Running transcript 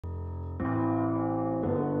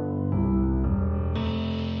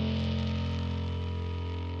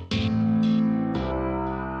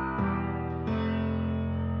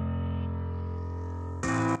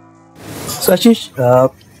So Ashish,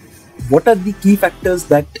 what are the key factors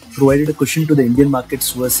that provided a cushion to the Indian markets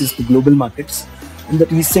versus the global markets in the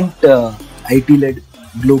recent IT-led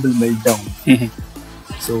global meltdown?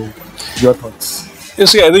 So, your thoughts? You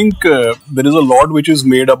see, I think there is a lot which is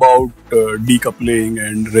made about decoupling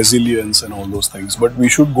and resilience and all those things. But we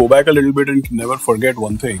should go back a little bit and never forget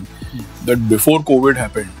one thing, that before COVID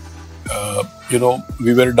happened,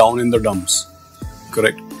 we were down in the dumps,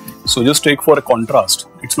 correct? So just take for a contrast,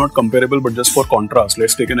 it's not comparable, but just for contrast,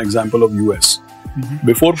 let's take an example of US.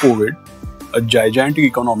 Before COVID, a gigantic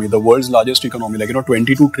economy, the world's largest economy, like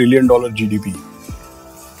 $22 trillion GDP,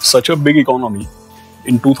 such a big economy,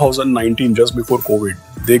 in 2019, just before COVID,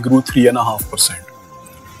 they grew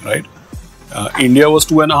 3.5%, right? India was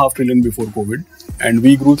 2.5 trillion before COVID, and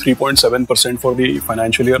we grew 3.7% for the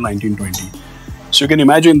financial year 1920. So you can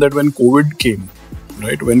imagine that when COVID came,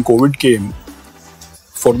 right? When COVID came,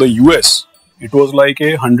 for the US, it was like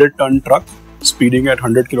a 100-ton truck speeding at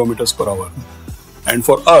 100 kilometers per hour. And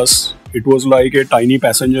for us, it was like a tiny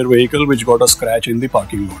passenger vehicle which got a scratch in the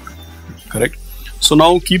parking lot, correct? So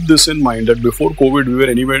now keep this in mind that before COVID, we were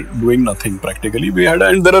anywhere doing nothing practically.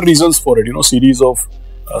 And there are reasons for it, series of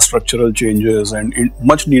structural changes and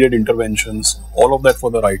much needed interventions, all of that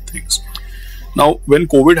for the right things. Now, when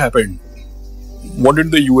COVID happened, what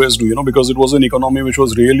did the US do? Because it was an economy which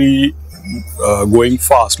was really going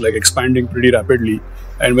fast, like expanding pretty rapidly.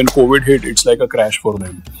 And when COVID hit, it's like a crash for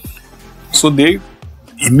them. So they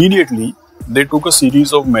immediately took a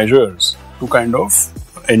series of measures to kind of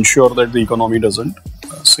ensure that the economy doesn't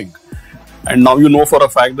sink. And now for a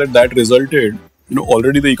fact that resulted,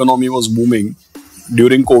 already the economy was booming.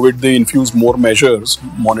 During COVID, they infused more measures,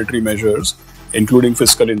 monetary measures, including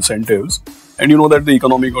fiscal incentives. And that the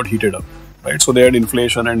economy got heated up, right? So they had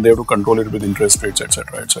inflation and they had to control it with interest rates,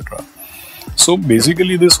 etc., etc. So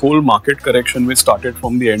basically this whole market correction which started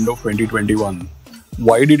from the end of 2021,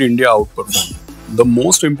 why did India outperform? The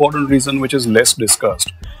most important reason, which is less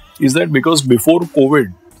discussed, is that because before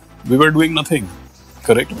COVID, we were doing nothing,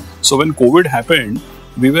 correct? So when COVID happened,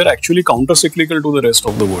 we were actually counter-cyclical to the rest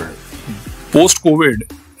of the world.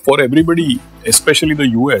 Post-COVID, for everybody, especially the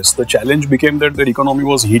US, the challenge became that their economy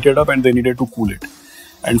was heated up and they needed to cool it.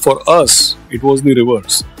 And for us, it was the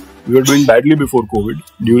reverse. We were doing badly before COVID.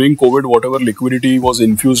 During COVID, whatever liquidity was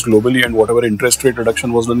infused globally and whatever interest rate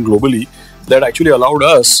reduction was done globally, that actually allowed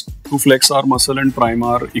us to flex our muscle and prime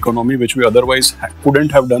our economy, which we otherwise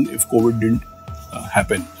couldn't have done if COVID didn't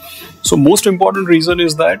happen. So most important reason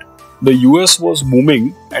is that the US was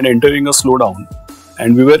booming and entering a slowdown,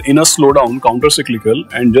 and we were in a slowdown, counter-cyclical,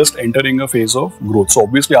 and just entering a phase of growth. So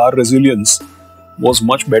obviously our resilience was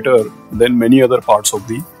much better than many other parts of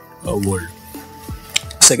the world.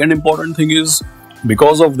 Second important thing is,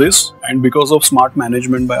 because of this and because of smart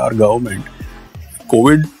management by our government,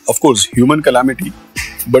 COVID, of course, human calamity,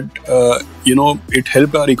 but it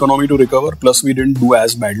helped our economy to recover. Plus, we didn't do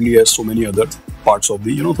as badly as so many other parts of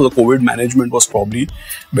the, so the COVID management was probably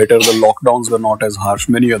better. The lockdowns were not as harsh,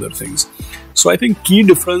 many other things. So I think key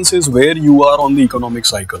difference is where you are on the economic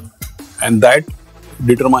cycle, and that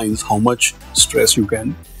determines how much stress you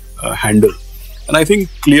can handle. And I think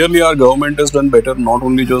clearly our government has done better, not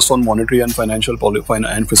only just on monetary and financial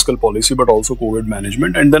and fiscal policy, but also COVID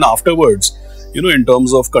management. And then afterwards, in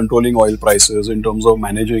terms of controlling oil prices, in terms of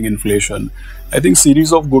managing inflation, I think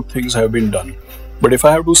series of good things have been done. But if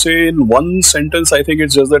I have to say in one sentence, I think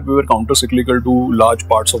it's just that we were counter-cyclical to large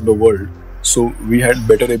parts of the world. So we had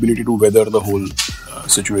better ability to weather the whole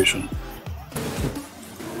situation.